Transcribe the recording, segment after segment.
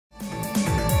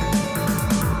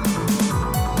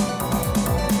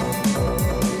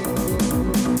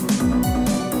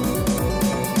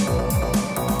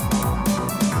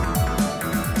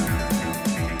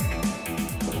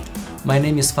My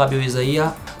name is Fabio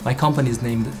Isaia. My company is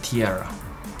named Tierra,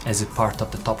 as a part of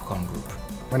the Topcon group.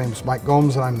 My name is Mike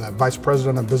Gomes, and I'm the Vice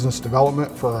President of Business Development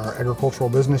for our Agricultural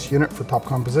Business Unit for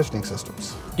Topcon Positioning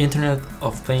Systems. Internet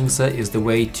of Things is the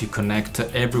way to connect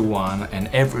everyone and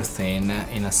everything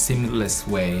in a seamless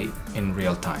way in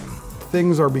real time.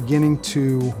 Things are beginning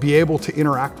to be able to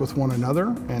interact with one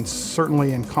another, and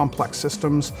certainly in complex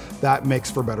systems, that makes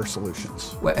for better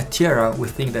solutions. Well, at Tierra, we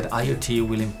think that IoT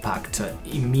will impact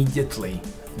immediately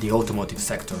the automotive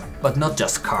sector, but not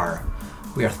just car.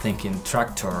 We are thinking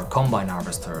tractor, combine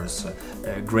harvesters,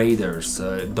 graders,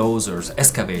 dozers,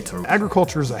 excavators.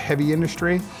 Agriculture is a heavy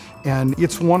industry, and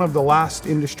it's one of the last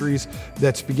industries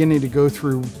that's beginning to go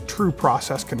through true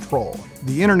process control.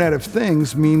 The Internet of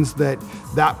Things means that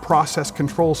that process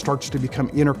control starts to become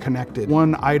interconnected.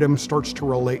 One item starts to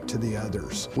relate to the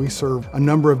others. We serve a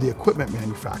number of the equipment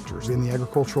manufacturers in the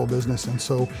agricultural business, and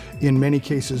so in many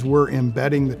cases we're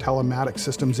embedding the telematics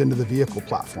systems into the vehicle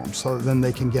platform so that then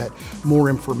they can get more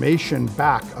information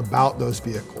back about those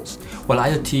vehicles. Well,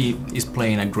 IoT is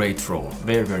playing a great role,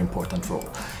 very, very important role.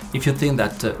 If you think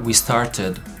that we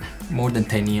started more than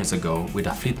 10 years ago with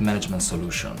a fleet management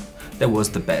solution, that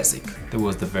was the basic, that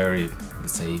was the very,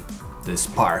 let's say, the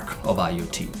spark of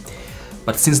IoT.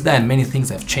 But since then, many things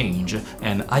have changed,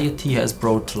 and IoT has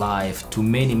brought life to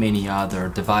many, many other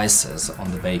devices on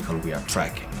the vehicle we are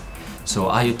tracking. So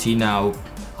IoT now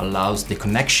allows the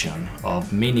connection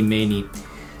of many, many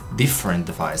different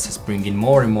devices, bringing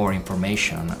more and more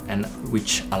information, and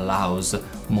which allows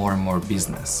more and more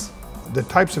business. The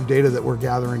types of data that we're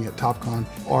gathering at Topcon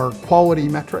are quality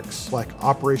metrics like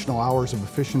operational hours of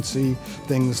efficiency,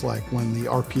 things like when the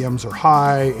RPMs are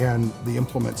high and the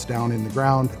implement's down in the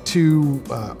ground, to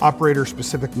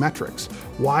operator-specific metrics.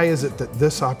 Why is it that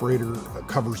this operator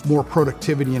covers more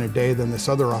productivity in a day than this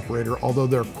other operator, although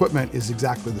their equipment is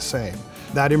exactly the same?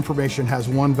 That information has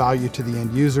one value to the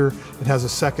end user. It has a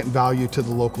second value to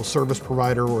the local service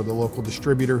provider or the local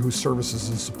distributor who services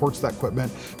and supports that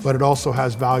equipment, but it also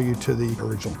has value to the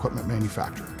original equipment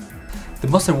manufacturer. The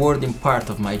most rewarding part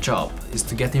of my job is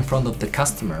to get in front of the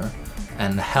customer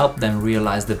and help them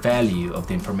realize the value of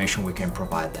the information we can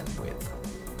provide them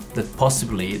with, that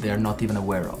possibly they are not even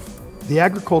aware of. The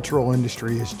agricultural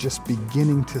industry is just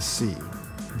beginning to see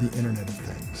the Internet of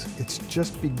Things. It's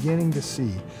just beginning to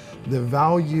see the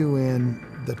value in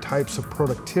the types of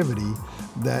productivity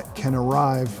that can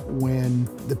arrive when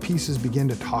the pieces begin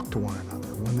to talk to one another,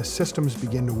 when the systems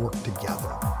begin to work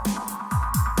together.